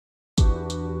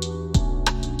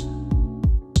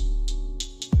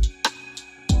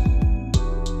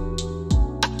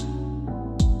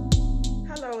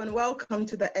welcome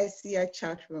to the SCI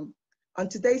Chatroom. On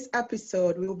today's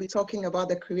episode, we will be talking about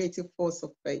the creative force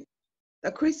of faith.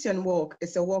 The Christian walk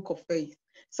is a walk of faith,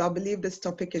 so I believe this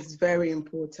topic is very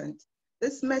important.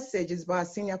 This message is by our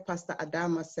Senior Pastor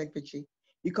Adama Segbeji.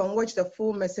 You can watch the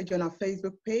full message on our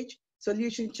Facebook page,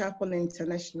 Solution Chapel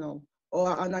International,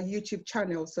 or on our YouTube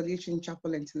channel, Solution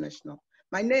Chapel International.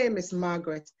 My name is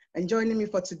Margaret, and joining me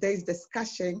for today's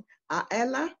discussion are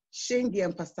Ella, Shingi,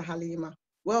 and Pastor Halima.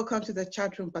 Welcome to the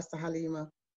chat room, Pastor Halima.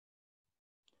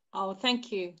 Oh,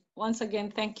 thank you. Once again,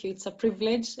 thank you. It's a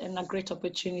privilege and a great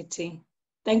opportunity.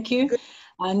 Thank you. Good.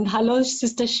 And hello,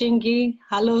 Sister Shingi.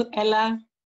 Hello, Ella.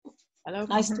 Hello.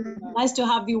 Nice to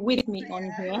have you with me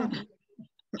on here.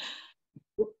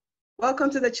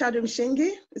 Welcome to the chat room,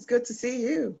 Shingi. It's good to see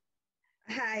you.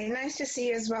 Hi, nice to see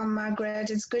you as well, Margaret.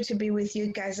 It's good to be with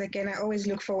you guys again. I always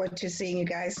look forward to seeing you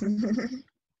guys.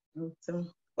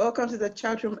 Awesome. Welcome to the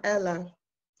chat room, Ella.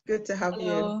 Good to have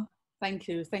you. Thank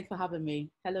you. Thanks for having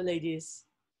me. Hello, ladies.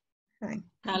 Hi.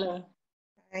 Hello.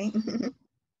 Hi.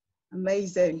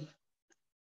 Amazing.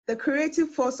 The creative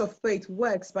force of faith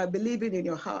works by believing in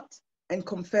your heart and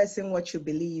confessing what you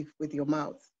believe with your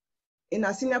mouth. In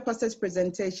our senior pastor's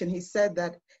presentation, he said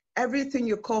that everything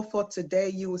you call for today,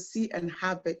 you will see and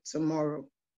have it tomorrow.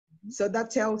 So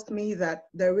that tells me that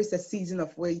there is a season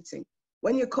of waiting.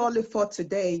 When you call it for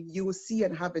today, you will see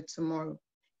and have it tomorrow.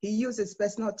 He used his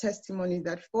personal testimony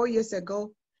that 4 years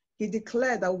ago, he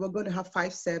declared that we were going to have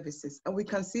 5 services, and we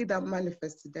can see that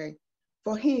manifest today.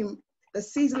 For him, the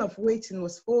season of waiting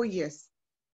was 4 years.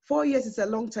 4 years is a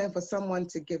long time for someone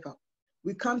to give up.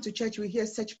 We come to church, we hear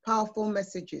such powerful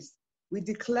messages. We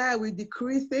declare, we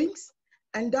decree things,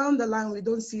 and down the line, we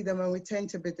don't see them and we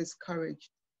tend to be discouraged.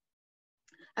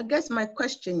 I guess my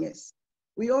question is,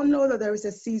 we all know that there is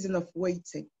a season of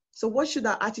waiting. So what should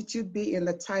our attitude be in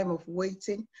the time of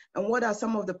waiting? And what are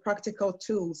some of the practical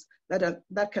tools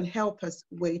that can help us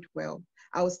wait well?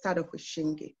 I will start off with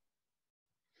Shingi.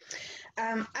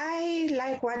 I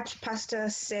like what Pastor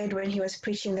said when he was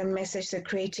preaching the message, the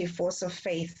creative force of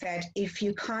faith, that if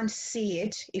you can't see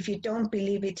it, if you don't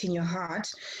believe it in your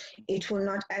heart, it will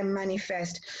not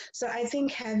manifest. So I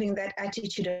think having that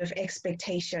attitude of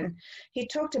expectation, he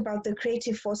talked about the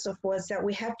creative force of words, that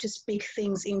we have to speak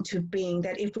things into being,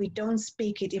 that if we don't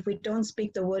speak it, if we don't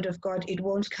speak the word of God, it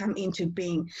won't come into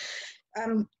being.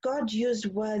 God used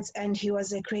words, and he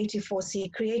was a creative force. He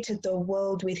created the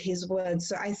world with his words.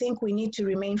 So I think we need to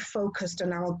remain focused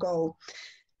on our goal.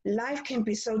 Life can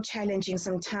be so challenging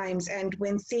sometimes, and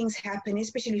when things happen,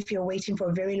 especially if you're waiting for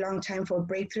a very long time for a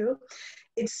breakthrough,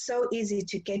 it's so easy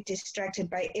to get distracted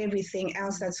by everything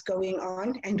else that's going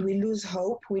on, and we lose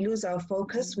hope, we lose our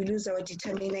focus, we lose our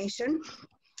determination,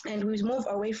 and we move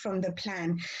away from the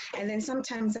plan. And then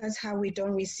sometimes that's how we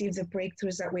don't receive the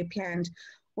breakthroughs that we planned.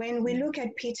 When we look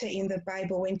at Peter in the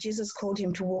Bible, when Jesus called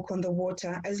him to walk on the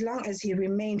water, as long as he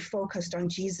remained focused on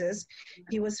Jesus,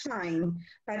 he was fine.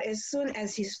 But as soon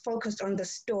as he's focused on the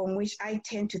storm, which I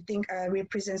tend to think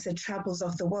represents the troubles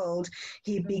of the world,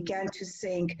 he began to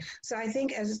sink. So I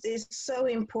think it's so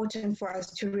important for us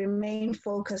to remain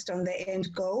focused on the end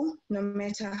goal, no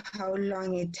matter how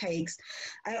long it takes.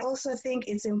 I also think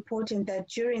it's important that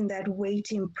during that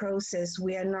waiting process,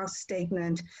 we are not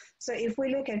stagnant. So if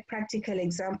we look at practical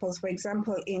examples, for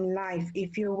example, in life,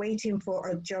 if you're waiting for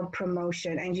a job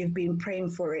promotion and you've been praying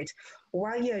for it,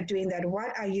 while you're doing that,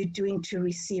 what are you doing to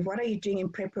receive? What are you doing in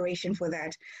preparation for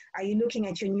that? Are you looking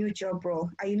at your new job role?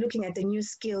 Are you looking at the new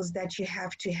skills that you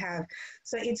have to have?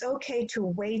 So it's okay to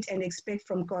wait and expect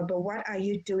from God, but what are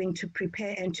you doing to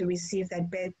prepare and to receive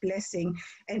that blessing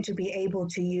and to be able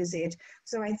to use it?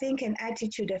 So I think an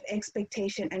attitude of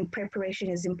expectation and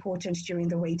preparation is important during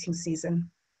the waiting season.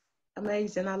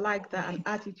 Amazing. I like that, an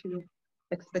attitude of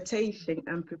expectation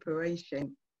and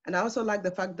preparation. And I also like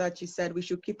the fact that you said we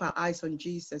should keep our eyes on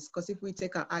Jesus, because if we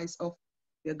take our eyes off,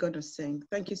 we're going to sink.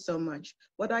 Thank you so much.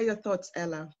 What are your thoughts,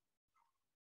 Ella?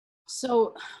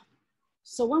 So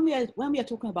when we are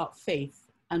talking about faith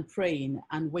and praying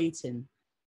and waiting,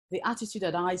 the attitude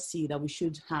that I see that we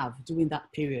should have during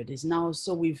that period is now,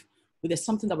 so there's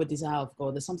something that we desire of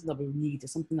God, there's something that we need,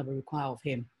 there's something that we require of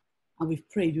him. And we've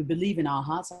prayed, we believe in our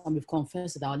hearts, and we've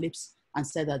confessed with our lips and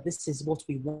said that this is what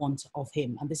we want of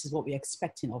him, and this is what we're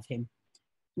expecting of him.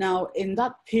 Now, in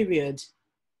that period,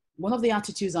 one of the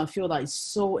attitudes I feel that is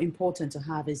so important to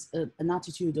have is an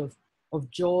attitude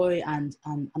of joy and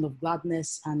of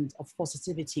gladness and of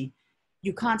positivity.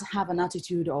 You can't have an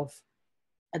attitude of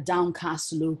a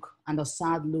downcast look and a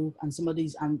sad look and somebody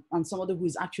who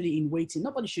is actually in waiting.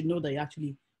 Nobody should know that you're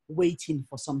actually waiting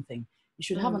for something. You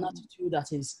should have an attitude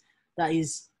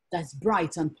that's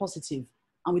bright and positive,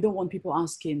 And we don't want people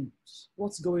asking,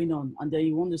 what's going on? And then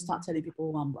you want to start telling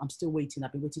people, oh, I'm still waiting.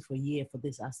 I've been waiting for a year for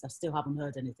this. I still haven't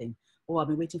heard anything. Or I've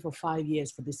been waiting for 5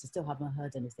 years for this. I still haven't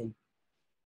heard anything.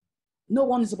 No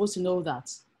one is supposed to know that.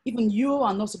 Even you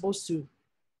are not supposed to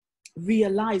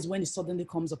realize when it suddenly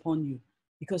comes upon you,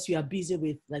 because you are busy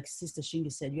with, like Sister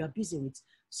Shingi said, you are busy with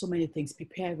so many things,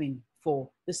 preparing for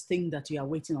this thing that you are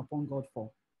waiting upon God for.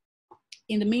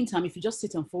 In the meantime, if you just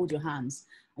sit and fold your hands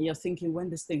and you're thinking, when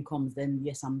this thing comes, then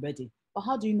yes, I'm ready. But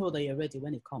how do you know that you're ready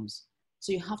when it comes?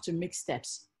 So you have to make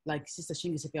steps. Like Sister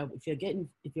Shingi said,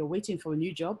 if you're waiting for a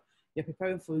new job, you're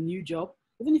preparing for a new job,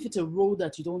 even if it's a role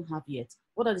that you don't have yet,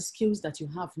 what are the skills that you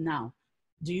have now?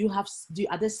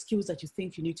 Are there skills that you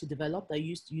think you need to develop, that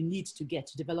you need to get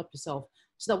to develop yourself,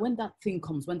 so that when that thing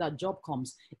comes, when that job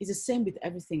comes, it's the same with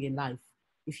everything in life.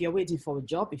 If you're waiting for a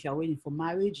job, if you're waiting for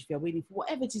marriage, if you're waiting for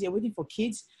whatever it is, you're waiting for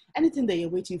kids, anything that you're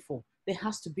waiting for, there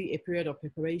has to be a period of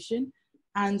preparation.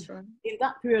 And right. in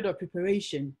that period of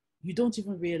preparation, you don't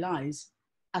even realize,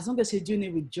 as long as you're doing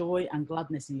it with joy and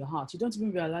gladness in your heart, you don't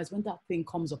even realize when that thing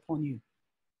comes upon you.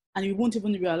 And you won't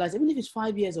even realize, even if it's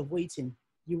 5 years of waiting,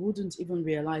 you wouldn't even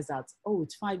realize that, oh,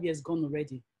 it's 5 years gone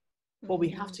already. But we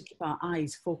have to keep our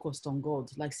eyes focused on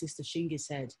God. Like Sister Shingi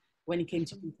said, when it came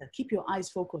to Peter, keep your eyes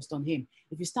focused on him.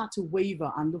 If you start to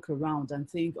waver and look around and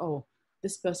think, oh,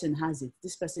 this person has it.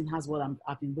 This person has what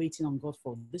I've been waiting on God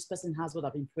for. This person has what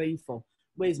I've been praying for.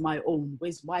 Where's my own?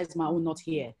 Why is my own not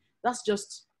here? That's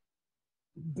just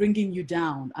bringing you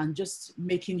down and just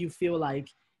making you feel like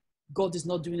God is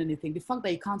not doing anything. The fact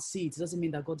that you can't see it doesn't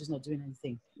mean that God is not doing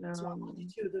anything. No. So our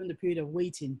attitude during the period of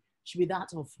waiting should be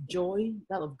that of joy,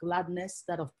 that of gladness,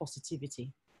 that of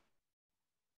positivity.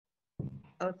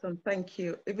 Awesome, thank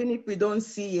you. Even if we don't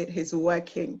see it, he's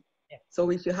working. Yeah. So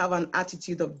we should have an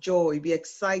attitude of joy, be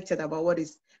excited about what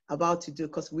he's about to do,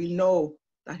 because we know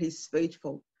that he's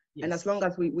faithful. Yes. And as long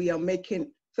as we are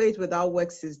making faith without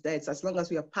works is dead, so as long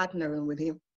as we are partnering with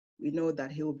him, we know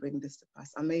that he will bring this to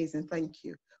pass. Amazing, thank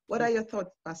you. What are your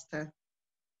thoughts, Pastor?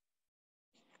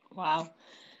 Wow.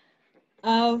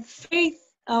 Faith,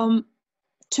 to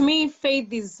me,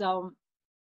 faith is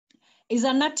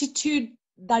an attitude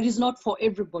that is not for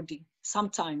everybody.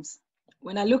 Sometimes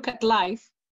when I look at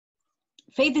life,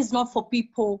 faith is not for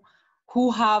people who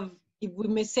have, if we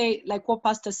may say, like what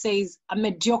Pastor says, a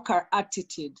mediocre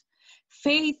attitude.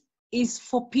 Faith is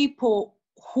for people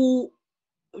who,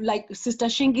 like Sister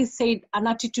Shingi said, an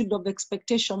attitude of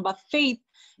expectation. But faith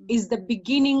is the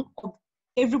beginning of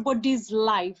everybody's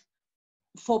life,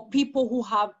 for people who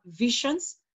have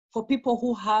visions, for people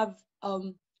who have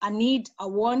a need, a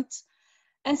want.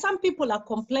 And some people are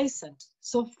complacent.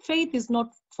 So faith is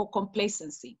not for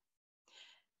complacency.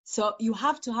 So you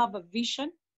have to have a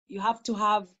vision. You have to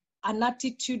have an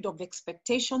attitude of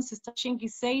expectation. Sister Shingi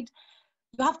said,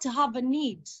 you have to have a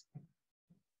need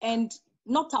and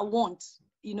not a want,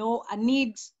 a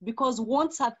need, because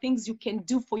wants are things you can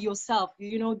do for yourself.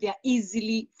 They're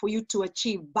easily for you to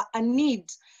achieve, but a need,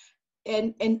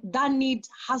 and that need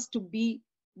has to be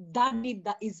that need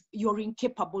that is you're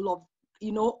incapable of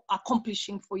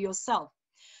accomplishing for yourself.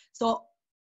 So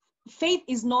faith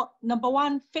is not, number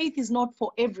one, faith is not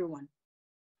for everyone,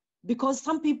 because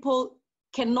some people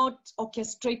cannot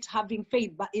orchestrate having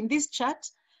faith. But in this chat,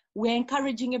 we're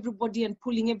encouraging everybody and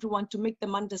pulling everyone to make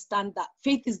them understand that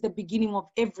faith is the beginning of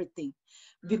everything,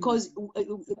 because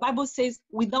the Bible says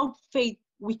without faith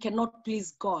we cannot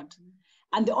please God.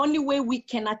 And the only way we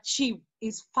can achieve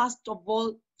is, first of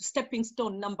all, stepping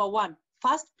stone, number one,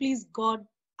 first please God,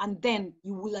 and then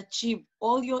you will achieve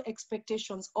all your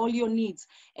expectations, all your needs,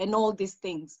 and all these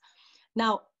things.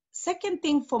 Now, second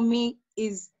thing for me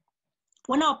is,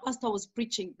 when our pastor was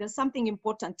preaching, there's something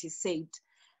important he said.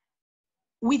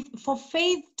 For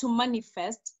faith to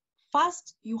manifest,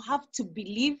 first you have to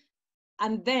believe,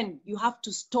 and then you have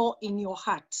to store in your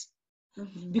heart.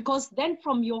 Because then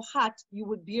from your heart, you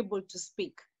would be able to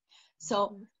speak.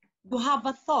 So you have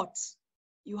a thought,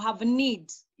 you have a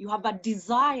need, you have a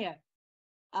desire,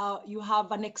 you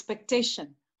have an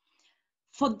expectation.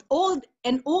 For all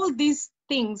these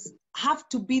things have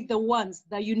to be the ones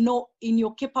that in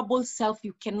your capable self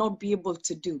you cannot be able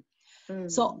to do.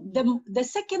 So the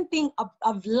second thing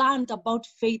I've learned about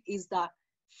faith is that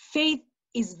faith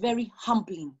is very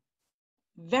humbling,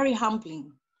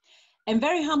 and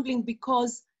very humbling,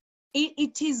 because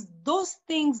it is those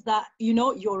things that,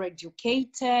 you're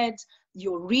educated,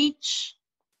 you're rich.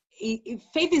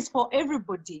 Faith is for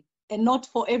everybody and not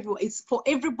for everyone. It's for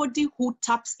everybody who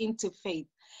taps into faith.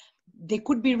 They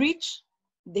could be rich,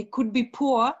 they could be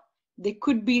poor, they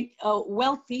could be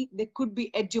wealthy, they could be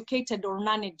educated or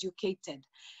non-educated.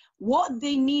 what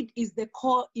they need is the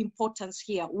core importance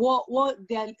here. What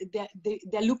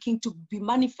they're looking to be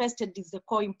manifested is the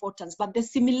core importance. But the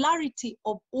similarity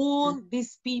of all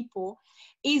these people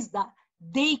is that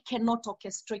they cannot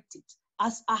orchestrate it,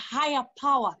 as a higher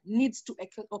power needs to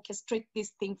orchestrate this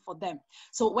thing for them.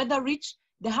 So whether rich,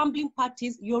 the humbling part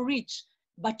is you're rich,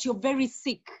 but you're very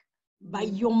sick. By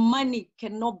your money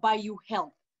cannot buy you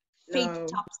health. Faith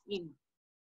taps in.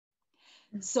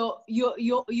 So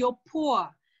you're poor,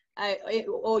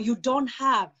 or you don't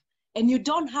have, and you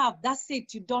don't have. That's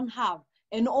it. You don't have,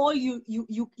 and all you're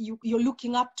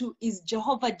looking up to is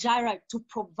Jehovah Jireh to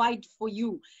provide for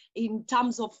you in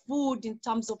terms of food, in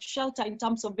terms of shelter, in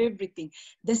terms of everything.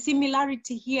 The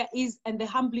similarity here is, and the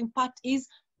humbling part is,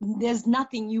 there's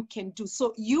nothing you can do.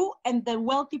 So you and the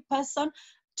wealthy person,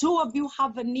 two of you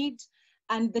have a need,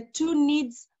 and the two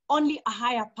needs only a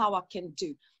higher power can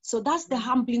do. So that's the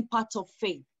humbling part of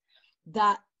faith,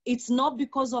 that it's not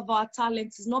because of our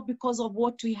talents, it's not because of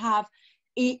what we have.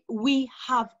 We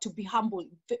have to be humble.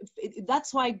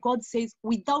 That's why God says,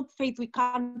 without faith, we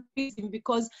can't please him,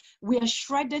 because we are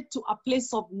shredded to a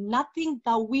place of nothing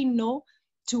that we know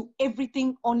to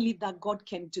everything only that God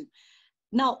can do.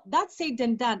 Now, that said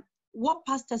and done, what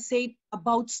Pastor said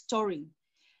about storing,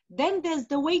 then there's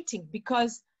the waiting,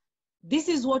 because this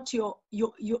is what you're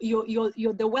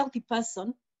the wealthy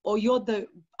person, or you're the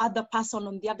other person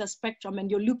on the other spectrum,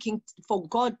 and you're looking for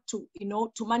God to,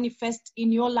 to manifest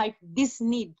in your life this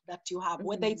need that you have,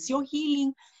 whether it's your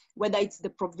healing, whether it's the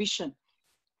provision.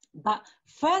 But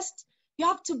first, you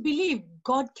have to believe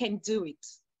God can do it.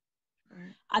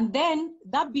 And then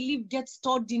that belief gets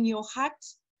stored in your heart.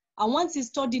 And once it's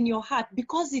stored in your heart,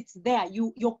 because it's there,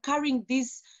 you're carrying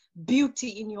this beauty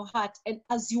in your heart. And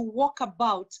as you walk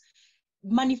about,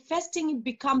 manifesting it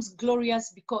becomes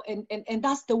glorious, because and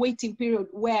that's the waiting period,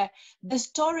 where the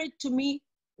story, to me,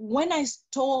 when I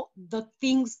store the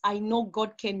things I know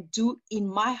God can do in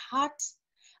my heart,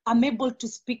 I'm able to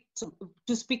speak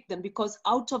them, because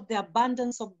out of the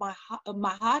abundance of my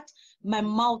heart, my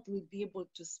mouth will be able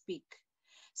to speak.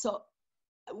 So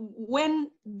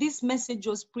when this message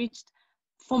was preached,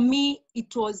 for me,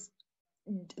 it was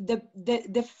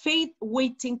the faith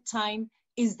waiting time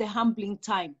is the humbling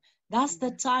time. That's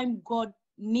the time God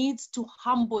needs to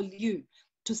humble you,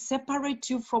 to separate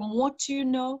you from what you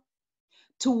know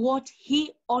to what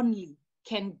he only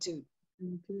can do.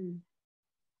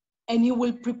 And he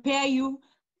will prepare you,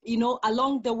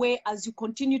 along the way. As you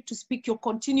continue to speak, you're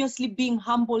continuously being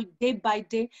humbled day by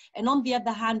day. And on the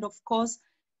other hand, of course,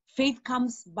 faith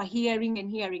comes by hearing and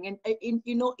hearing. And in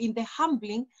the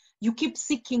humbling, you keep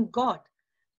seeking God.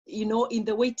 In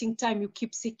the waiting time, you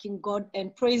keep seeking God,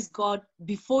 and praise God.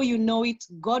 Before you know it,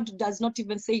 God does not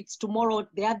even say it's tomorrow,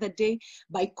 the other day,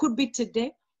 but it could be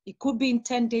today, it could be in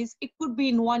 10 days, it could be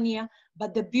in 1 year.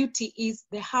 But the beauty is,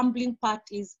 the humbling part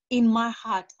is, in my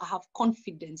heart, I have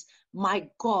confidence. My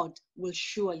God will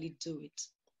surely do it.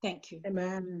 Thank you.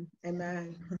 Amen.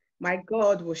 Amen. My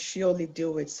God will surely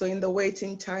do it. So in the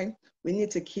waiting time, we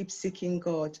need to keep seeking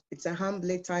God. It's a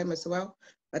humbling time as well.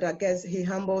 But I guess he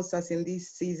humbles us in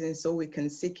these seasons so we can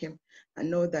seek him and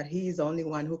know that he is the only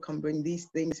one who can bring these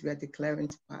things we are declaring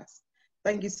to pass.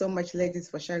 Thank you so much, ladies,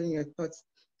 for sharing your thoughts.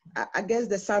 I guess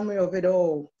the summary of it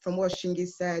all, from what Shingi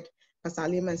said, Pastor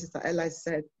Alima and Sister Ella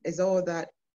said, is all that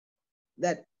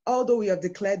although we have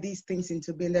declared these things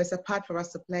into being, there's a part for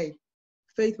us to play.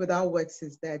 Faith without works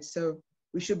is dead. So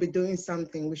we should be doing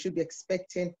something. We should be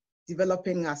expecting,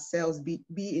 developing ourselves, be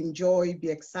in joy, be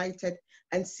excited,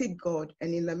 and seek God.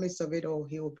 And in the midst of it all,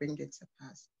 he will bring it to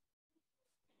pass.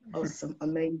 Awesome.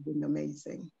 Amazing,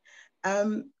 amazing.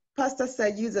 Pastor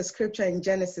said, use a scripture in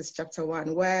Genesis chapter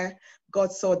 1, where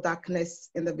God saw darkness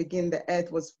in the beginning. The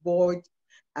earth was void,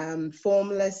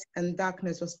 formless, and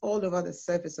darkness was all over the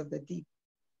surface of the deep.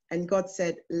 And God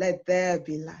said, let there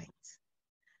be light.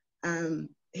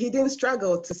 He didn't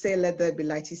struggle to say, let there be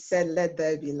light. He said, let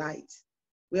there be light.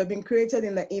 We have been created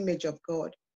in the image of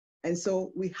God. And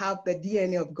so we have the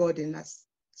DNA of God in us.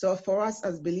 So for us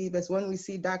as believers, when we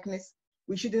see darkness,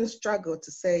 we shouldn't struggle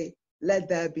to say, let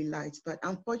there be light. But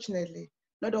unfortunately,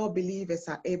 not all believers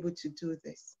are able to do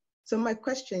this. So my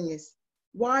question is,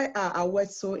 why are our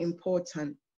words so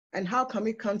important? And how can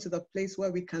we come to the place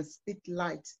where we can speak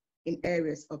light in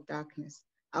areas of darkness?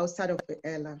 I'll start off with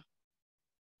Ella.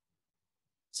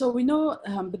 So we know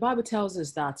the Bible tells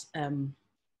us that in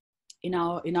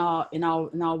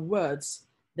our words,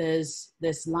 there's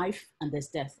life and there's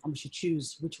death, and we should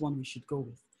choose which one we should go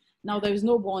with. Now, there is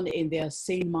no one in their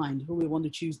sane mind who will want to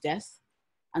choose death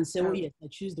and say, oh yes, I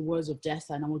choose the words of death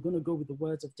and I'm going to go with the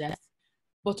words of death.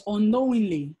 But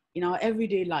unknowingly, in our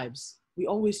everyday lives,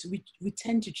 we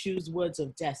tend to choose words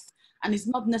of death. And it's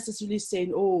not necessarily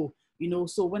saying, oh, you know,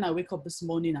 so when I wake up this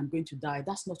morning, I'm going to die.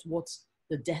 That's not what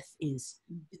the death is.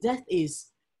 The death is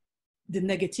the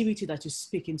negativity that you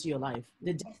speak into your life.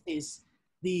 The death is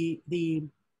the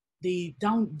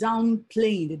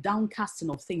downplaying, the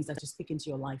downcasting of things that you speak into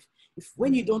your life. If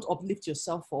when you don't uplift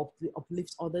yourself or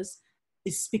uplift others,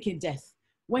 it's speaking death.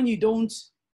 When you don't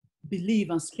believe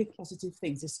and speak positive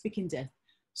things, it's speaking death.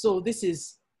 So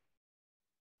it's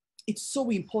so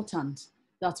important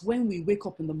that when we wake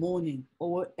up in the morning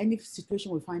or any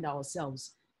situation we find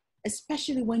ourselves,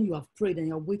 especially when you have prayed and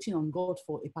you're waiting on God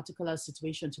for a particular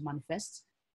situation to manifest,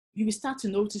 you will start to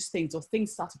notice things, or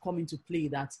things start to come into play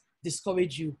that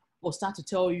discourage you, or start to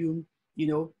tell you, you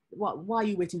know, why are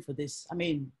you waiting for this? I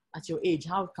mean, at your age,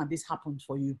 how can this happen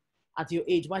for you? At your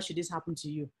age, why should this happen to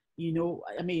you? You know,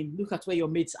 I mean, look at where your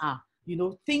mates are. You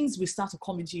know, things will start to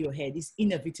come into your head. It's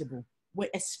inevitable.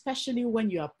 Especially when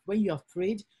you have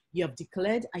prayed, you have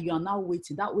declared, and you are now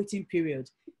waiting. That waiting period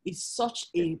is such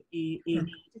a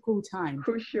critical time.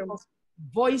 Crucial.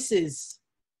 Voices,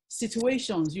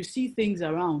 situations, you see things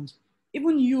around.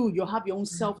 Even you have your own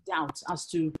self-doubt as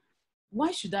to,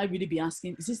 why should I really be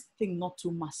asking, is this thing not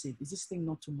too massive? Is this thing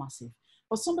not too massive?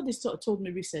 But somebody told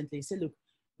me recently, say, look,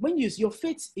 when your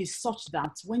faith is such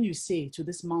that when you say to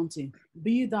this mountain,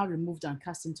 be thou removed and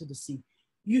cast into the sea,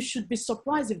 you should be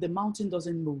surprised if the mountain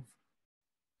doesn't move.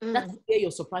 That's where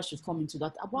your surprise should come into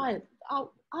that. Why?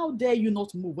 How dare you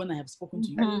not move when I have spoken to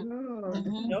you?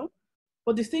 You know?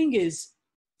 But the thing is,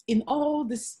 in all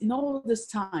these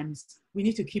times, we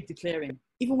need to keep declaring.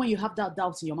 Even when you have that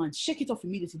doubt in your mind, shake it off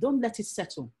immediately. Don't let it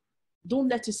settle. Don't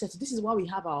let it settle. This is why we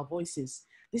have our voices.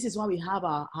 This is why we have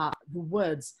the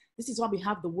words. This is why we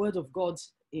have the word of God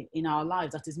in our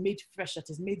lives that is made fresh, that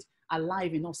is made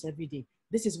alive in us every day.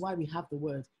 This is why we have the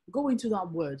word. Go into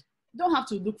that word. You don't have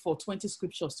to look for 20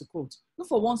 scriptures to quote. Look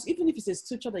for one, even if it's a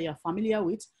scripture that you're familiar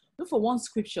with, look for one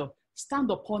scripture,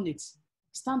 stand upon it.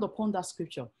 Stand upon that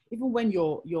scripture. Even when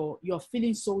you're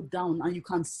feeling so down and you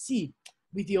can see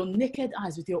with your naked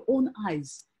eyes, with your own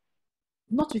eyes,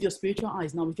 not with your spiritual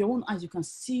eyes now, with your own eyes, you can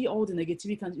see all the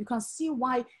negativity. You can see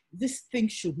why this thing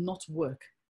should not work.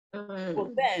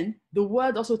 But then the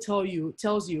word also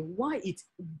tells you why it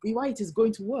is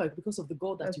going to work, because of the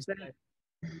God that you serve.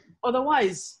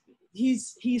 Otherwise,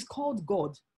 he's called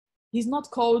God. He's not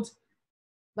called,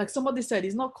 like somebody said,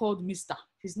 he's not called Mr.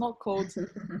 He's not called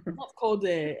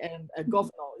a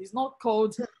governor. He's not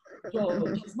called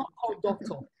he's not called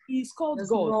doctor. He's called there's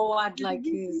God. No word like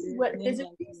his. There's a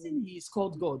reason he is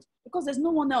called God, because there's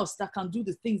no one else that can do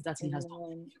the things that he has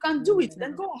done. If you can do it,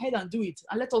 then go ahead and do it,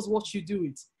 and let us watch you do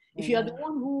it. If you are the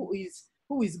one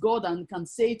who is God and can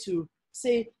say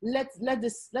let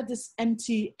this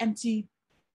empty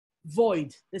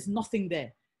void, there's nothing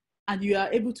there, and you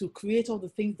are able to create all the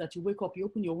things that you wake up, you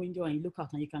open your window and you look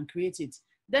out and you can create it,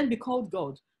 then be called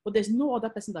God. But there's no other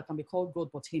person that can be called God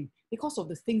but him, because of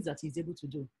the things that he's able to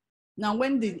do. Now,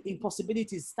 when the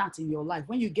impossibilities start in your life,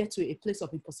 when you get to a place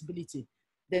of impossibility,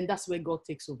 then that's where God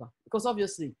takes over. Because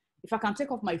obviously, if I can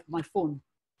take off my phone,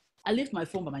 I lift my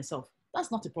phone by myself.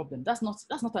 That's not a problem. That's not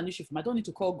an issue for me. I don't need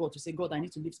to call God to say, God, I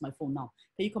need to lift my phone now.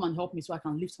 Can you come and help me so I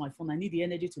can lift my phone? I need the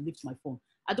energy to lift my phone.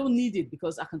 I don't need it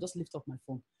because I can just lift up my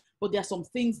phone. But there are some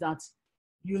things that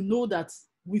you know that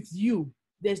with you,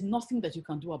 there's nothing that you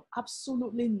can do,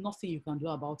 absolutely nothing you can do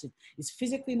about it. It's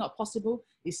physically not possible.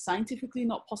 It's scientifically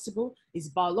not possible. It's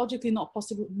biologically not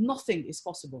possible. Nothing is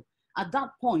possible. At that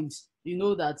point, you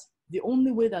know that the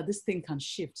only way that this thing can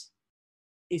shift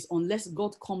is unless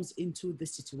God comes into the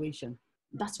situation.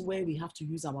 That's where we have to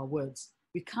use our words.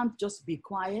 We can't just be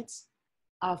quiet.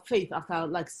 Our faith,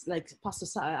 like Pastor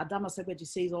Adama Segbeji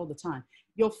says all the time,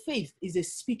 your faith is a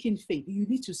speaking faith. You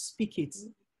need to speak it.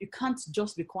 You can't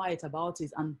just be quiet about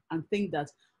it and think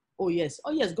that, oh yes,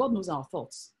 God knows our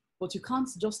thoughts. But you can't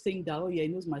just think that, oh yeah, he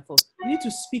knows my thoughts. You need to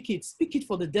speak it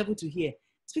for the devil to hear.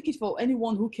 Speak it for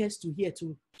anyone who cares to hear,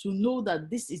 to know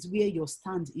that this is where your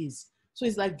stand is. So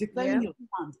it's like declaring your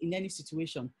stand in any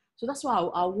situation. So that's why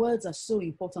our words are so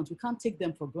important. We can't take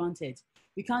them for granted.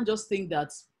 We can't just think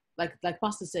that, like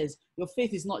Pastor says, your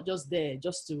faith is not just there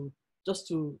just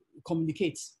to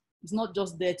communicate. It's not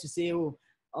just there to say,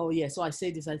 oh yeah, so I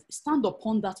say this. I stand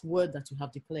upon that word that you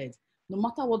have declared. No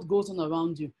matter what goes on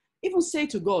around you, even say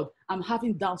to God, I'm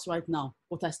having doubts right now,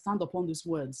 but I stand upon these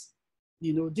words.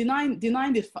 You know, denying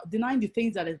the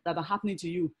things that are happening to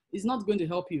you is not going to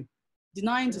help you.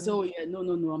 Denying to say, oh yeah, no,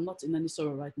 I'm not in any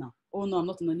sorrow right now. Oh no, I'm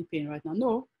not in any pain right now.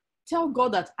 No, tell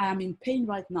God that I am in pain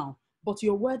right now, but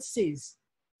your word says.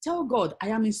 Tell God I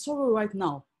am in sorrow right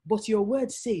now, but your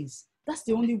word says. That's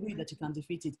the only way that you can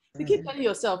defeat it. You keep telling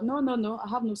yourself, no, no, no, I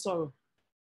have no sorrow.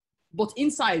 But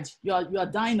inside, you are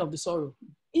dying of the sorrow.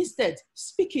 Instead,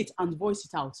 speak it and voice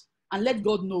it out. And let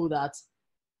God know that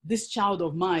this child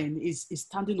of mine is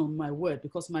standing on my word,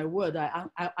 because my word,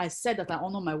 I said that I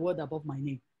honor my word above my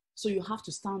name. So you have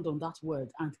to stand on that word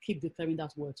and keep declaring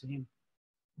that word to him.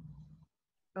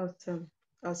 Awesome.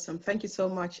 Awesome. Thank you so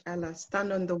much, Ella.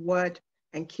 Stand on the word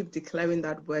and keep declaring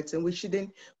that word. And we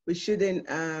shouldn't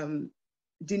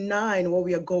deny what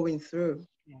we are going through.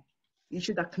 Yeah. You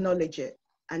should acknowledge it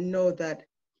and know that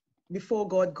before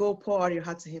God, go pour out your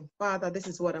heart to him. Father, this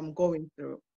is what I'm going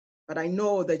through. But I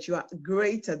know that you are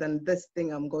greater than this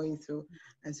thing I'm going through.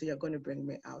 And so you're going to bring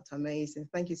me out. Amazing.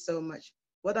 Thank you so much.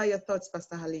 What are your thoughts,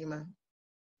 Pastor Halima?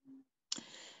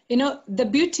 You know, the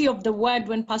beauty of the word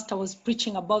when Pastor was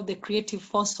preaching about the creative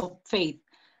force of faith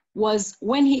was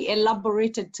when he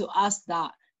elaborated to us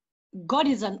that God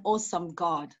is an awesome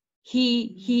God.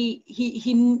 He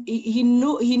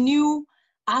knew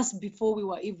us before we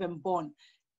were even born.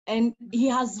 And he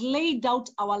has laid out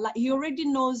our life. He already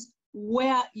knows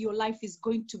where your life is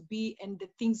going to be and the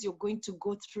things you're going to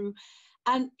go through.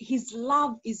 And his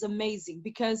love is amazing,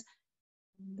 because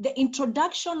the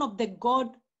introduction of the God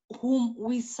whom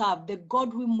we serve, the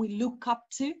God whom we look up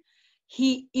to,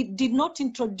 it did not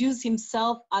introduce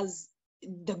himself as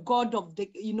the God of the,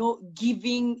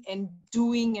 giving and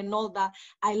doing and all that.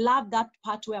 I love that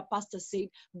part where Pastor said,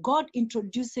 God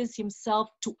introduces himself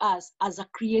to us as a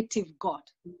creative God.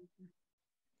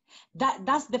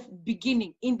 That's the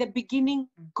beginning. In the beginning,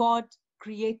 God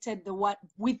created the word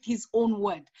with his own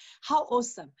word. How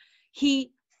awesome.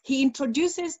 He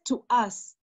introduces to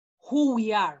us who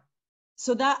we are,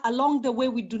 so that along the way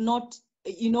we do not,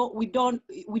 we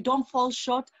don't fall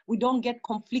short, we don't get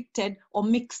conflicted or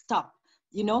mixed up.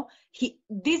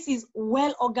 This is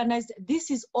well organized. This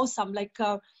is awesome. Like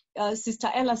Sister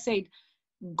Ella said,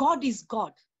 God is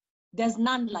God. There's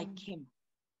none like him.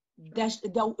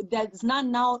 There's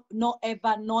none now, nor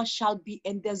ever, nor shall be,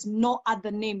 and there's no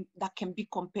other name that can be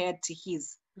compared to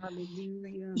his.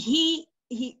 Hallelujah.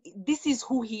 This is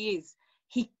who he is.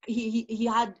 He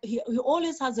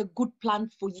always has a good plan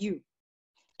for you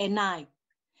and I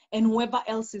and whoever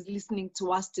else is listening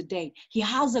to us today. He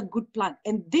has a good plan,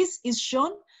 and this is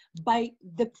shown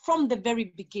from the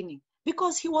very beginning,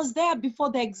 because he was there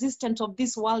before the existence of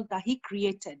this world that he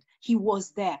created. He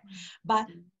was there, but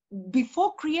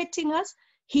before creating us,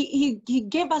 he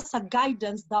gave us a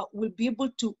guidance that will be able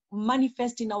to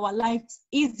manifest in our lives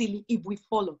easily if we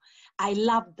follow. I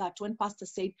love that when Pastor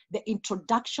said the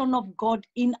introduction of God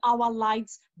in our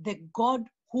lives, the God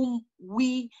whom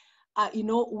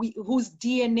whose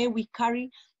DNA we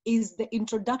carry, is the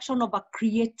introduction of a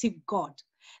creative God.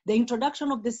 The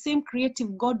introduction of the same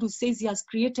creative God who says he has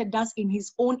created us in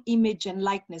his own image and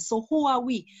likeness. So who are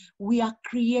we? We are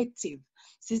creative.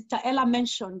 Sister Ella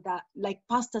mentioned that, like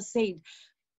Pastor said,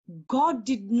 God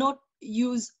did not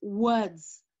use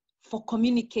words for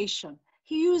communication.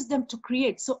 He used them to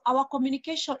create. So our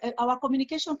communication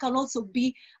can also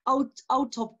be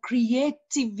out of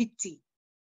creativity.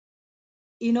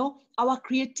 Our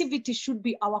creativity should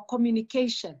be our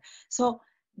communication. So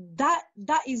that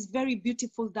is very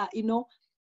beautiful, that,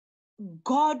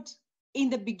 God in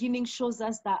the beginning shows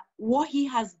us that what he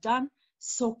has done,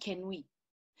 so can we.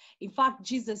 In fact,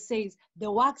 Jesus says,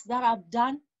 the works that I've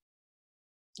done,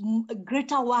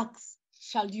 greater works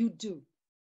shall you do.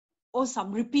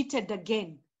 Awesome. Repeated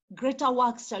again. Greater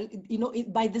works shall,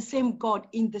 by the same God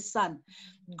in the Son.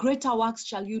 Greater works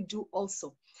shall you do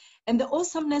also. And the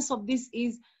awesomeness of this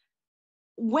is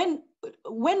when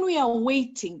we are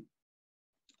waiting,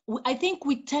 I think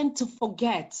we tend to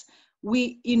forget.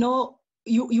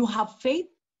 You have faith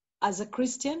as a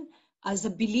Christian, as a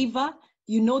believer.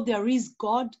 There is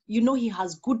God. He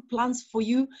has good plans for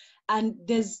you, and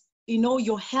there's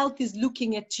your health is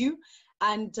looking at you,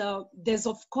 and there's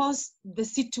of course the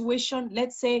situation.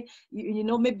 Let's say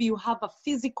maybe you have a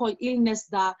physical illness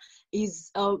that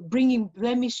is bringing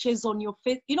blemishes on your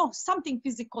face. Something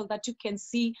physical that you can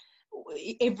see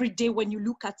every day. When you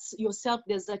look at yourself,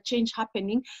 there's a change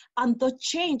happening, and the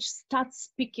change starts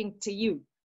speaking to you.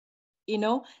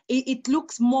 It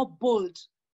looks more bold,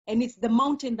 and it's the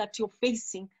mountain that you're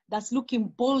facing that's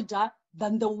looking bolder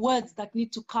than the words that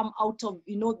need to come out of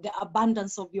the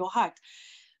abundance of your heart.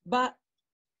 But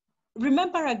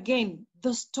remember again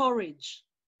the storage.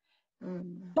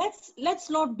 Let's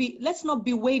not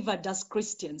be wavered as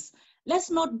Christians.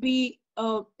 Let's not be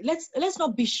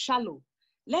shallow.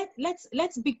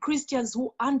 Let's be Christians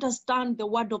who understand the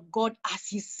word of God as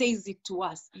he says it to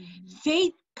us.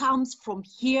 Faith comes from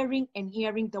hearing and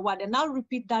hearing the word. And I'll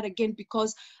repeat that again,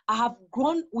 because I have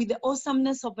grown with the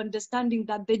awesomeness of understanding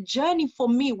that the journey for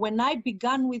me, when I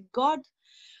began with God,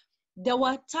 there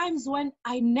were times when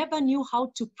I never knew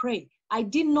how to pray. I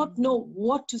did not know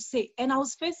what to say, and I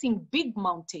was facing big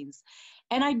mountains.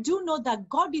 And I do know that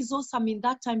God is awesome in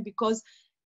that time, because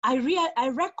I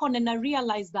reckon and I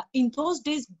realized that in those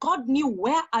days, God knew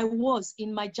where I was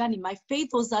in my journey. My faith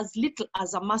was as little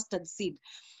as a mustard seed.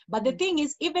 But the thing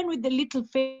is, even with the little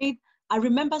faith, I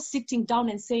remember sitting down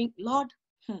and saying, Lord,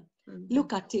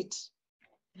 look at it.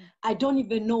 I don't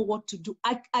even know what to do.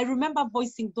 I remember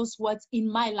voicing those words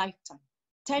in my lifetime,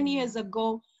 10 years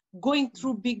ago, going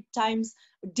through big times,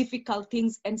 difficult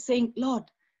things, and saying, Lord,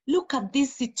 look at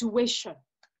this situation.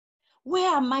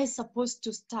 Where am I supposed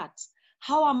to start?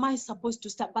 How am I supposed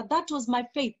to start? But that was my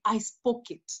faith. I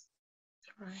spoke it.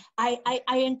 Right.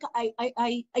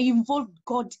 I involved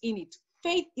God in it.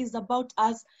 Faith is about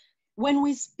us. When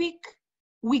we speak,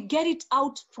 we get it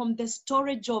out from the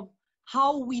storage of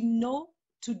how we know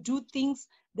to do things,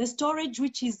 the storage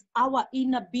which is our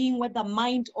inner being, whether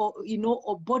mind or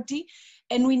or body,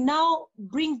 and we now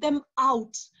bring them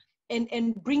out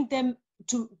and bring them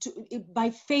to by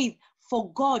faith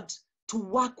for God to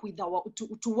work with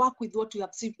to work with what we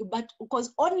have seen. But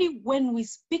because only when we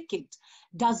speak it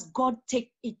does God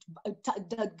take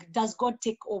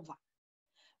over.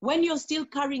 When you're still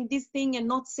carrying this thing and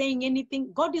not saying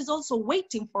anything, God is also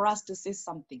waiting for us to say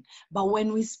something. But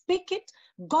when we speak it,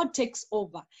 God takes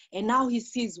over. And now he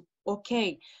says,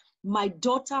 okay, my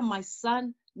daughter, my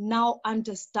son now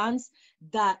understands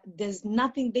that there's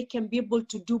nothing they can be able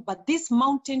to do, but this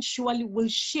mountain surely will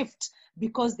shift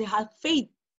because they have faith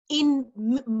in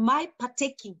my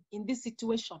partaking in this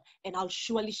situation, and I'll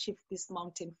surely shift this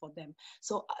mountain for them.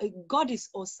 So God is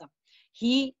awesome.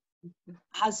 He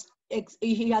has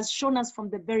shown us from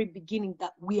the very beginning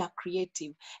that we are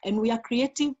creative, and we are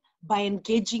creative by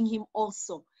engaging him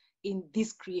also in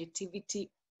this creativity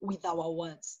with our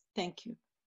words. Thank you.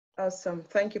 Awesome.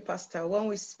 Thank you, Pastor. When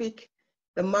we speak,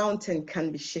 the mountain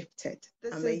can be shifted.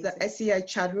 This is the SEI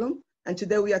chat room, and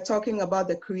today we are talking about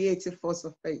the creative force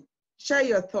of faith. Share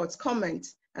your thoughts, comment,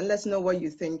 and let's know what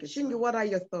you think. Shingi, what are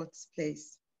your thoughts,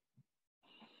 please?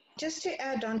 Just to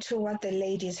add on to what the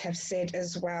ladies have said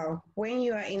as well, when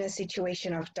you are in a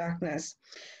situation of darkness,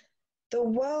 the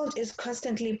world is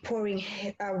constantly pouring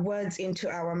words into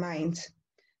our minds.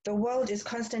 The world is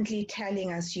constantly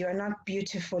telling us you are not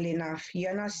beautiful enough,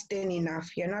 you're not thin enough,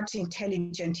 you're not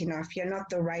intelligent enough, you're not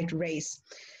the right race.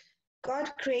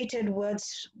 God created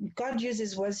words, God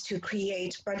uses words to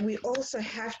create, but we also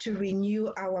have to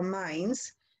renew our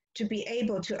minds to be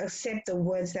able to accept the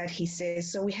words that he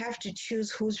says. So we have to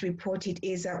choose whose report it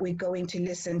is that we're going to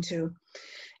listen to.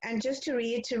 And just to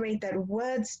reiterate that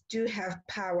words do have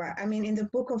power. I mean, in the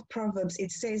book of Proverbs,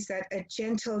 it says that a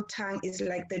gentle tongue is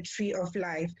like the tree of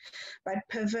life, but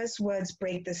perverse words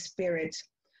break the spirit.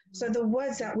 So the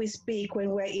words that we speak when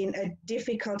we're in a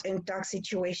difficult and dark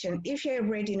situation, if you're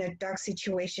already in a dark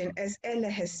situation, as Ella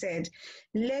has said,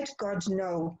 let God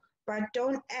know, but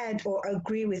don't add or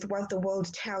agree with what the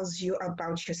world tells you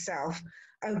about yourself.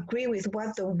 Agree with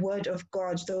what the word of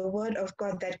God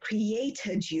that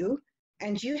created you,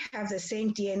 and you have the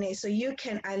same DNA, so you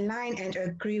can align and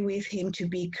agree with him to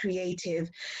be creative.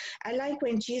 I like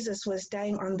when Jesus was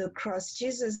dying on the cross,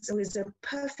 Jesus was a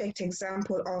perfect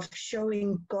example of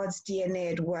showing God's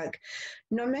DNA at work.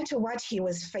 No matter what he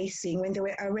was facing, when they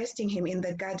were arresting him in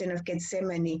the Garden of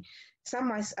Gethsemane,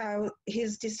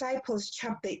 his disciples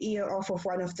chopped the ear off of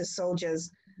one of the soldiers,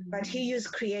 but he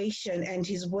used creation and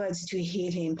his words to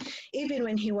heal him. Even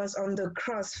when he was on the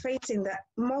cross facing the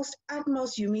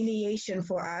utmost humiliation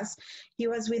for us, he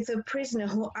was with the prisoner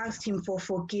who asked him for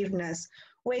forgiveness.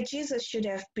 Where Jesus should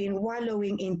have been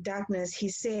wallowing in darkness, he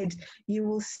said, you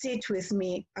will sit with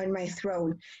me on my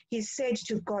throne. He said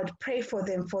to God, pray for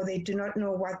them, for they do not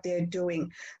know what they're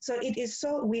doing. So it is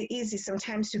so easy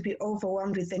sometimes to be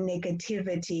overwhelmed with the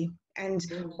negativity and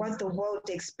what the world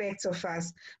expects of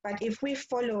us. But if we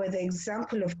follow the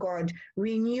example of God,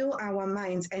 renew our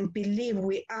minds and believe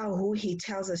we are who he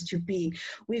tells us to be,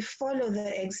 we follow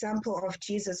the example of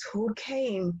Jesus, who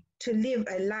came to live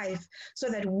a life so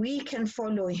that we can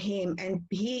follow him, and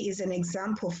he is an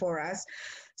example for us.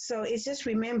 So it's just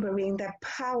remembering the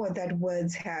power that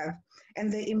words have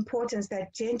and the importance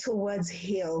that gentle words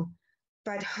heal,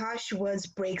 but harsh words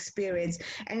break spirits.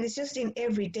 And it's just in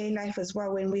everyday life as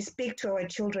well. When we speak to our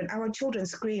children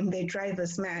scream, they drive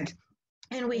us mad.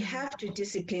 And we have to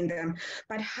discipline them.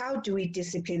 But how do we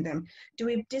discipline them? Do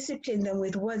we discipline them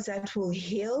with words that will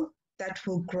heal, that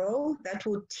will grow, that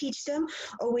will teach them,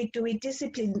 or do we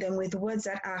discipline them with words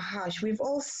that are harsh? We've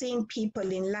all seen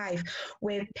people in life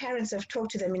where parents have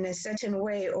talked to them in a certain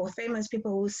way, or famous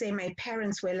people who say, my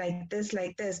parents were like this,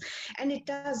 and it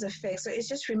does affect. So it's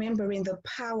just remembering the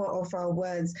power of our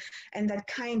words, and that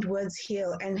kind words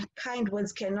heal, and kind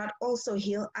words cannot also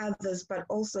heal others, but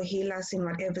also heal us in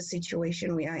whatever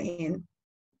situation we are in.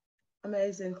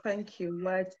 Amazing. Thank you.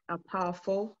 Words are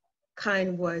powerful.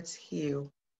 Kind words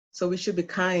heal. So we should be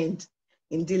kind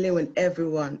in dealing with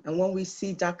everyone. And when we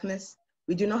see darkness,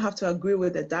 we do not have to agree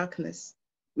with the darkness.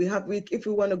 If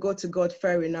we want to go to God,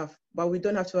 fair enough, but we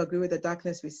don't have to agree with the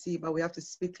darkness we see, but we have to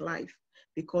speak life,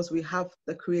 because we have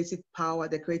the creative power,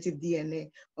 the creative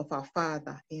DNA of our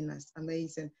Father in us.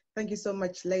 Amazing. Thank you so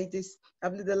much, ladies. I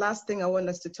believe the last thing I want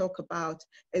us to talk about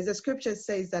is the scripture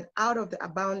says that out of the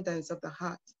abundance of the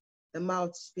heart, the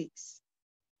mouth speaks.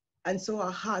 And so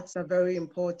our hearts are very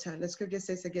important. The scripture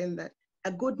says again that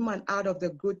a good man out of the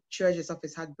good treasures of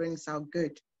his heart brings out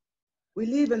good. We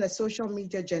live in a social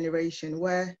media generation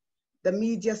where the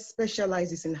media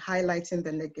specializes in highlighting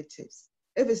the negatives.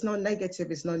 If it's not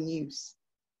negative, it's not news.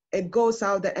 It goes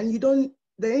out there, and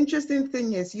the interesting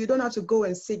thing is you don't have to go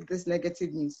and seek this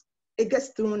negative news. It gets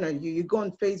thrown at you. You go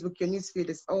on Facebook, your newsfeed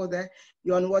is all there.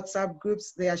 You're on WhatsApp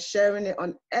groups, they are sharing it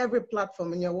on every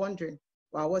platform, and you're wondering,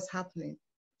 wow, what's happening?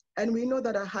 And we know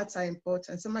that our hearts are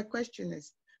important. So my question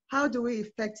is, how do we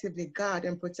effectively guard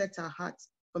and protect our hearts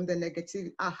from the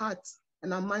negative, our hearts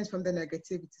and our minds from the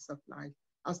negativities of life?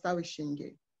 I'll start with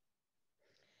Shinge.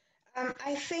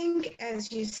 I think,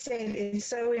 as you said, it's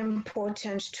so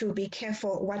important to be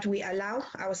careful what we allow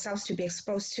ourselves to be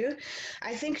exposed to.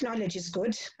 I think knowledge is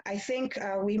good. I think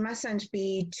we mustn't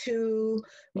be too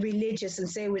religious and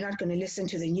say we're not going to listen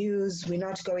to the news, we're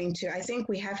not going to. I think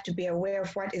we have to be aware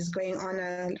of what is going on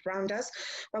around us,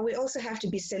 but we also have to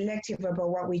be selective about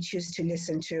what we choose to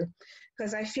listen to.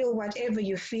 Because I feel whatever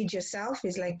you feed yourself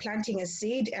is like planting a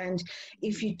seed, and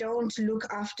if you don't look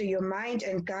after your mind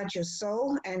and guard your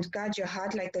soul and guard your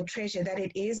heart like the treasure that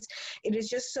it is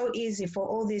just so easy for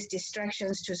all these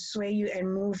distractions to sway you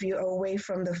and move you away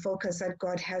from the focus that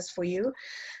God has for you.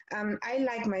 I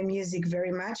like my music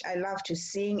very much. I love to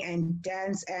sing and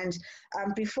dance, and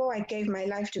before I gave my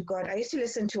life to God, I used to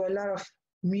listen to a lot of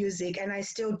music, and I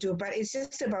still do, but it's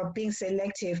just about being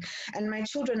selective. And my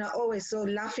children are always so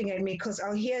laughing at me because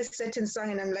I'll hear a certain song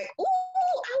and I'm like, oh,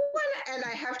 I wanna, and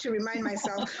I have to remind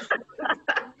myself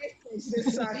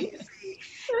this song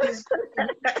is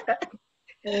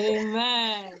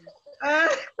Amen.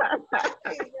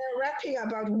 they're rapping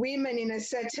about women in a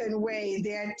certain way.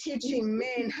 They're teaching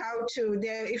men how to,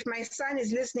 if my son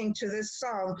is listening to this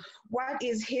song, what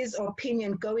is his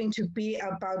opinion going to be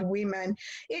about women?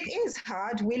 It is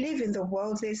hard. We live in the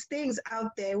world. There's things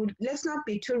out there. Let's not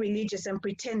be too religious and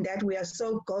pretend that we are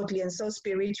so godly and so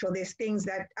spiritual. There's things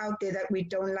that out there that we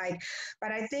don't like.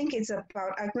 But I think it's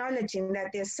about acknowledging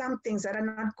that there's some things that are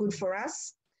not good for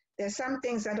us. There's some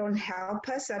things that don't help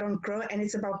us, that don't grow, and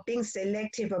it's about being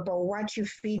selective about what you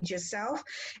feed yourself.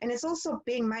 And it's also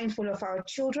being mindful of our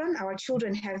children. Our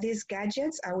children have these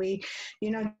gadgets. Are we,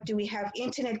 do we have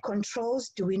internet controls?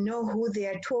 Do we know who they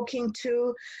are talking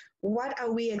to? What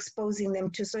are we exposing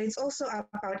them to? So it's also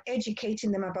about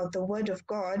educating them about the word of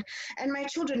God. And my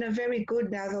children are very good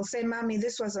now. They'll say, Mommy,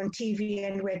 this was on TV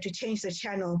and we had to change the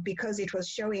channel because it was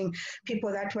showing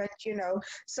people that were,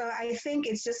 So I think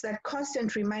it's just that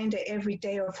constant reminder every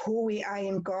day of who we are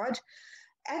in God.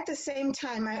 At the same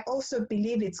time, I also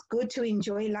believe it's good to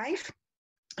enjoy life.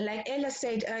 Like Ella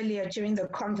said earlier during the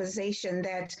conversation,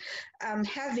 that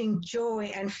having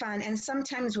joy and fun, and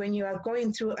sometimes when you are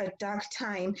going through a dark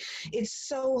time, it's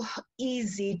so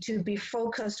easy to be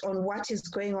focused on what is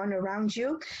going on around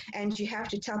you, and you have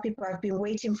to tell people, I've been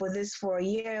waiting for this for a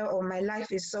year, or my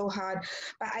life is so hard.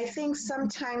 But I think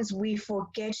sometimes we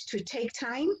forget to take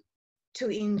time to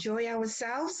enjoy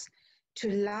ourselves, to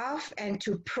laugh and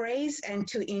to praise and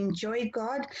to enjoy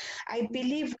God. I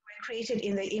believe we're created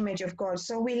in the image of God.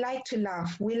 So we like to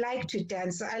laugh. We like to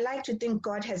dance. So I like to think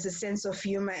God has a sense of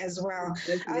humor as well.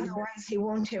 Otherwise, he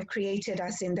won't have created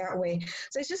us in that way.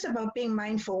 So it's just about being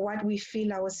mindful what we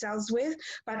fill ourselves with,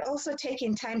 but also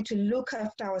taking time to look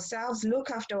after ourselves, look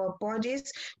after our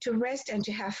bodies, to rest and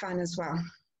to have fun as well.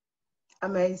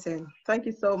 Amazing. Thank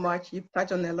you so much. You've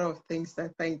touched on a lot of things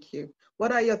there. Thank you.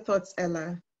 What are your thoughts,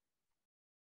 Ella?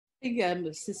 I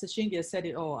think Sister Shingi said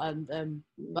it all, and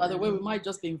by the way, we might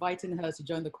just be inviting her to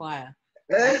join the choir,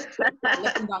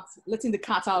 letting the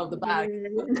cat out of the bag.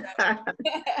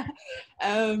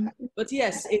 But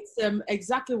yes, it's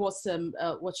exactly what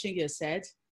Shingi said.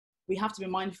 We have to be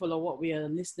mindful of what we are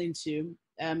listening to.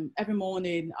 every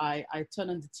morning I turn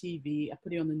on the TV, I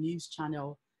put it on the news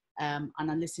channel, and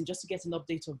I listen just to get an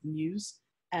update of the news.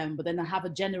 But then I have a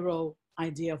general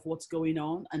idea of what's going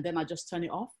on, and then I just turn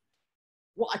it off.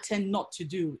 What I tend not to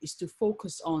do is to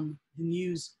focus on the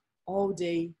news all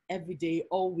day, every day,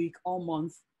 all week, all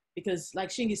month, because like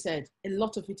Shingi said, a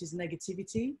lot of it is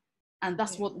negativity, and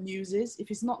that's what news is. If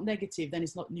it's not negative, then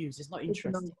it's not news. It's not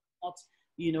interesting. It's not,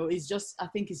 you know, it's just, I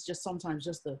think it's just sometimes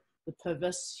just the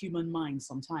perverse human mind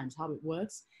sometimes, how it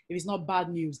works. If it's not bad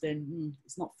news, then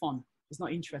it's not fun. It's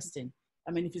not interesting.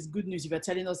 I mean, if it's good news, if you're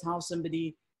telling us how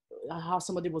somebody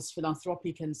was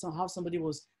philanthropic and so how somebody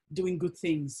was doing good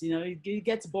things, you know, it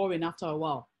gets boring after a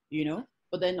while, you know.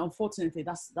 But then unfortunately,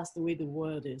 that's the way the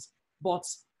world is. But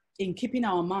in keeping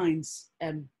our minds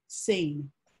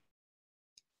sane,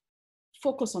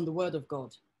 focus on the word of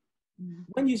God.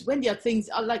 When there are things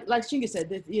like Shingi said,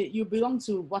 that you belong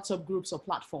to WhatsApp groups or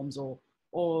platforms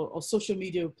or social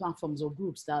media platforms or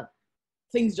groups that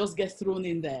things just get thrown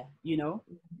in there, you know.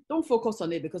 Don't focus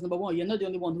on it, because number one, you're not the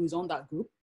only one who is on that group.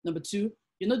 Number two,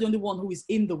 you're not the only one who is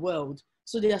in the world.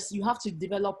 So you have to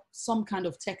develop some kind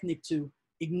of technique to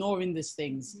ignoring these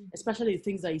things, especially the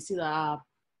things that you see that are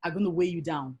going to weigh you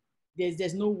down.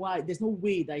 There's no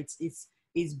way that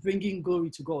it's bringing glory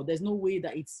to God. There's no way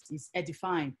that it's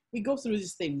edifying. We go through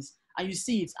these things and you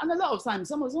see it, and a lot of times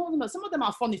some of them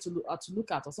are funny to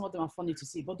look at, or some of them are funny to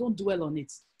see, but don't dwell on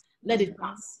it. Let it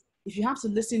pass. If you have to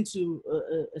listen to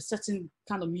a certain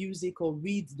kind of music or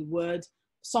read the word,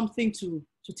 something to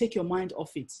take your mind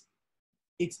off it,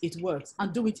 it works.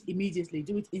 And do it immediately,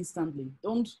 do it instantly.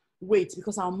 Don't wait,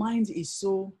 because our mind is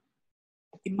so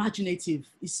imaginative.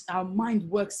 Our mind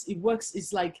works,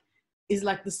 it's like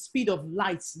the speed of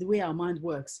light, the way our mind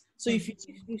works. So if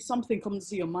something comes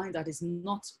to your mind that is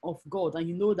not of God, and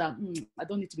you know that I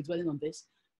don't need to be dwelling on this,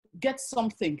 get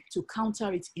something to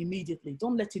counter it immediately.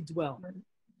 Don't let it dwell.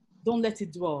 Don't let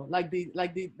it dwell. Like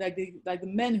the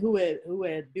men who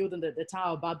were building the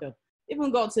Tower of Babel.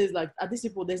 Even God says, like, at these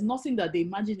people, there's nothing that they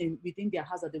imagine within their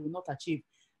hearts that they will not achieve.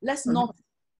 Let's not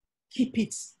keep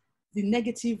it, the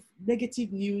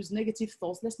negative news, negative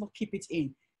thoughts, let's not keep it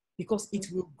in, because it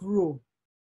will grow.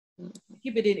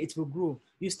 Keep it in, it will grow.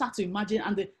 You start to imagine,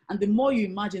 and the more you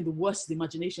imagine, the worse the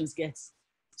imaginations get.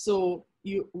 So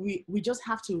we just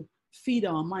have to feed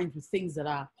our mind with things that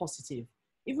are positive.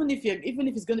 Even if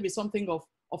it's going to be something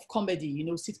of comedy, you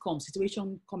know, sitcoms,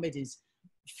 situation comedies,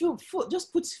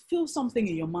 feel something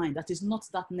in your mind that is not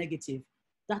that negative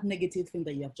thing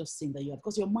that you have just seen,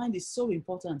 because your mind is so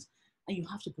important and you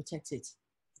have to protect it.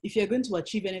 If you're going to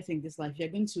achieve anything in this life, if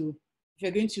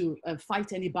you're going to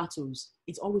fight any battles,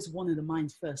 it's always won in the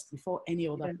mind first before any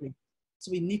other place.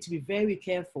 So we need to be very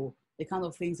careful the kind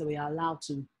of things that we are allowed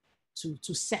to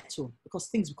settle, because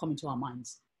things will come into our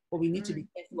minds. But we need to be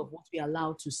careful of what we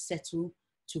allow to settle,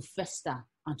 to fester,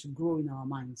 and to grow in our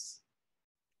minds.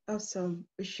 Awesome.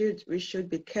 We should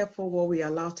be careful what we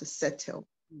allow to settle.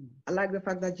 I like the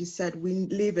fact that you said we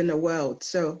live in a world,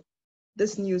 so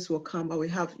this news will come, but we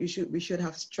should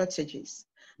have strategies,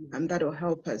 and that will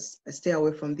help us stay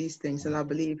away from these things. And I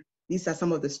believe these are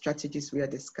some of the strategies we are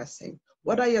discussing.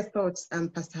 What are your thoughts,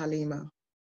 Pastor Halima?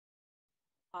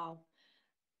 Wow.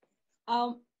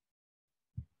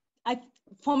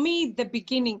 For me, the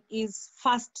beginning is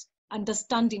first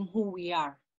understanding who we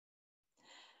are.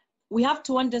 We have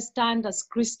to understand as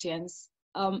Christians,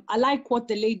 I like what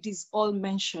the ladies all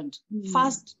mentioned.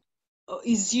 First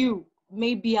is you,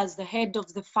 maybe as the head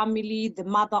of the family, the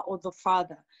mother or the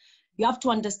father. You have to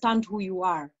understand who you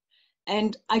are.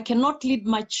 And I cannot lead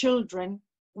my children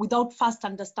without first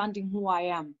understanding who I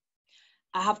am.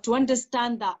 I have to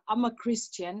understand that I'm a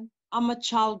Christian, I'm a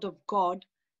child of God,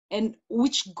 and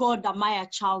which God am I a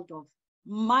child of?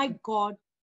 My God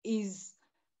is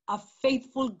a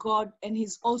faithful God, and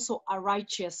he's also a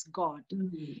righteous God.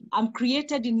 I'm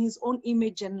created in his own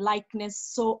image and likeness,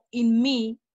 so in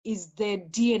me is the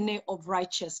DNA of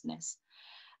righteousness.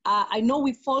 I know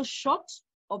we fall short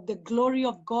of the glory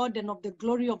of God and of the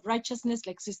glory of righteousness,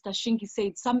 like Sister Shingi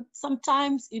said.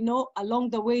 Sometimes, you know, along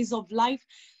the ways of life,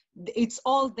 it's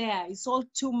all there. It's all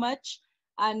too much.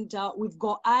 And we've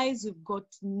got eyes, we've got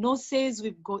noses,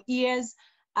 we've got ears.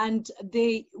 And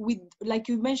like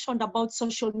you mentioned about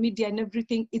social media and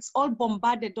everything, it's all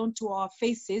bombarded onto our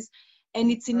faces.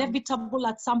 And it's inevitable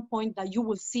at some point that you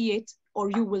will see it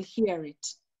or you will hear it.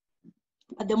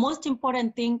 But the most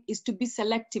important thing is to be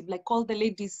selective, like all the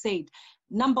ladies said.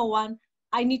 Number one,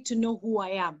 I need to know who I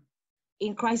am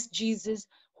in Christ Jesus,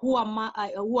 who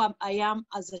I am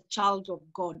as a child of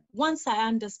God. Once I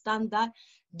understand that,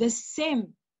 the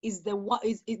same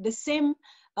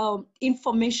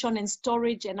information and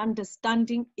storage and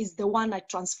understanding is the one I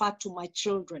transfer to my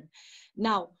children.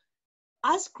 Now,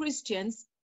 as Christians,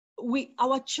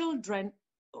 our children,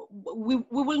 we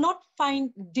will not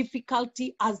find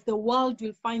difficulty as the world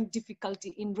will find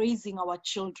difficulty in raising our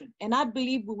children. And I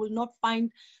believe we will not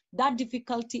find that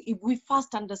difficulty if we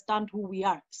first understand who we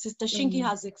are. Sister Shinki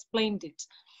has explained it,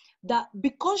 that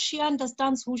because she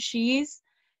understands who she is,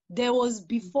 there was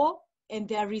before and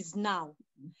there is now.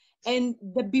 And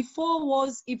the before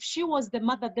was, if she was the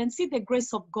mother, then see the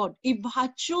grace of God. If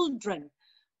her children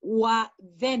were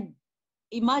then,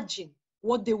 imagine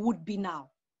what they would be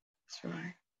now. That's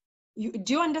right.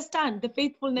 Do you understand the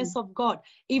faithfulness of God?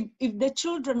 If the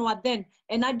children were then,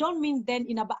 and I don't mean then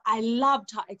but I loved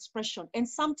her expression. And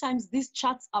sometimes these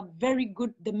chats are very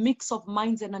good, the mix of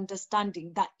minds and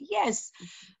understanding that, yes,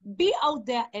 be out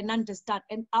there and understand.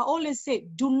 And I always say,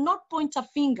 do not point a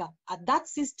finger at that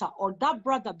sister or that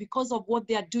brother because of what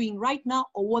they are doing right now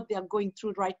or what they are going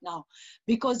through right now,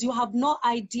 because you have no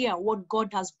idea what God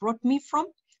has brought me from.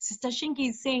 Sister Shinki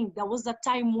is saying there was a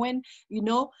time when, you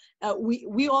know,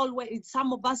 we all went,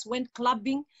 some of us went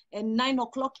clubbing, and 9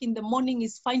 o'clock in the morning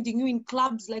is finding you in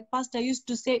clubs, like Pastor used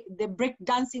to say, the break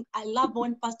dancing. I love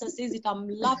when Pastor says it, I'm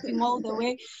laughing all the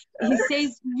way. He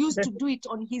says he used to do it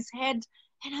on his head,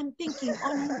 and I'm thinking,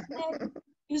 on his head,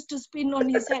 used to spin on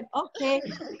his head. Okay,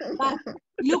 but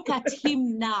look at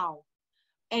him now,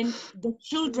 and the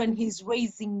children he's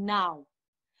raising now.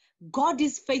 God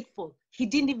is faithful. He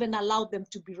didn't even allow them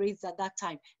to be raised at that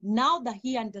time. Now that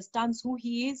he understands who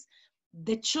he is,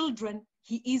 the children,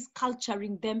 he is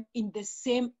culturing them in the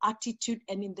same attitude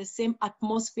and in the same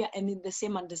atmosphere and in the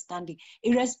same understanding.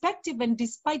 Irrespective and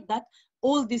despite that,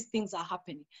 all these things are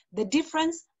happening. The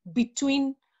difference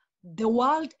between the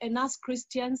world and us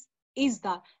Christians is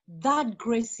that that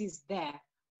grace is there.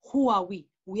 Who are we?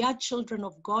 We are children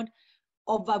of God,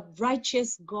 of a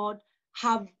righteous God,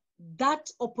 have that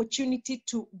opportunity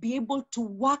to be able to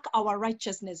work our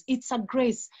righteousness. It's a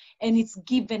grace and it's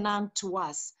given unto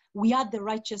us. We are the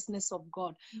righteousness of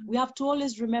God. We have to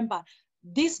always remember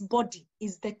this body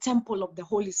is the temple of the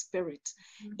Holy Spirit.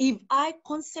 If I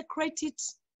consecrate it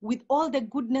with all the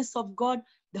goodness of God,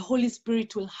 the Holy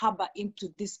Spirit will harbor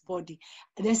into this body.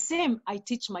 The same I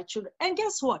teach my children. And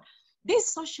guess what?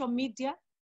 This social media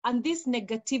and this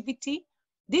negativity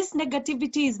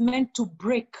is meant to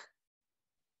break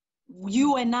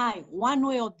you and I, one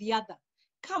way or the other.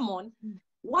 Come on.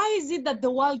 Why is it that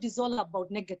the world is all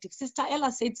about negative? Sister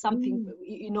Ella said something,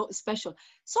 special.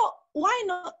 So why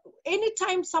not?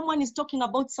 Anytime someone is talking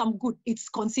about some good, it's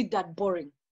considered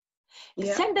boring.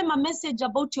 Yeah. Send them a message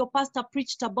about your pastor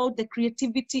preached about the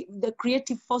creativity, the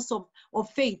creative force of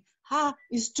faith.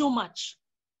 It's too much.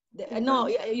 No,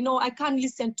 I can't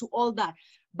listen to all that.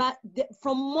 But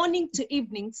from morning to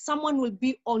evening, someone will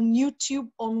be on YouTube,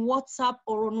 on WhatsApp,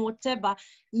 or on whatever,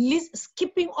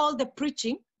 skipping all the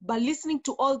preaching, but listening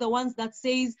to all the ones that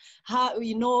says,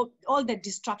 all the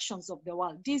distractions of the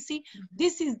world. Do you see?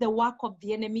 This is the work of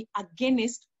the enemy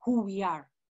against who we are.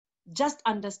 Just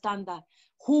understand that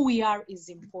who we are is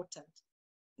important.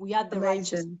 We are the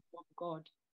righteousness of God.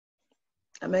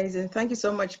 Amazing. Thank you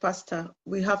so much, Pastor.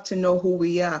 We have to know who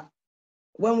we are.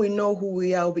 When we know who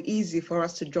we are, it'll be easy for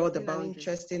us to draw the boundaries.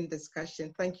 Interesting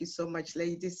discussion. Thank you so much,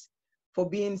 ladies, for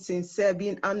being sincere,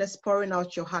 being honest, pouring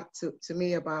out your heart to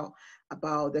me about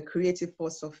the creative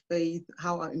force of faith,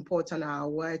 how important are our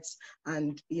words.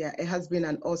 And yeah, it has been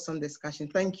an awesome discussion.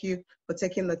 Thank you for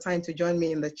taking the time to join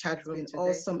me in the chat room today.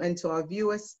 Awesome. And to our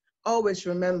viewers, always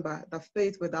remember that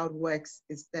faith without works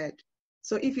is dead.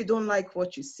 So if you don't like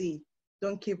what you see,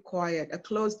 don't keep quiet. A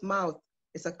closed mouth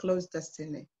is a closed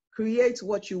destiny. Create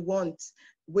what you want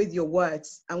with your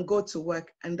words and go to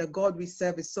work. And the God we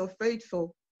serve is so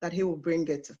faithful that he will bring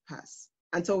it to pass.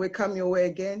 Until we come your way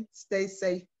again, stay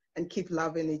safe and keep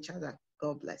loving each other.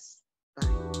 God bless.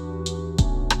 Bye.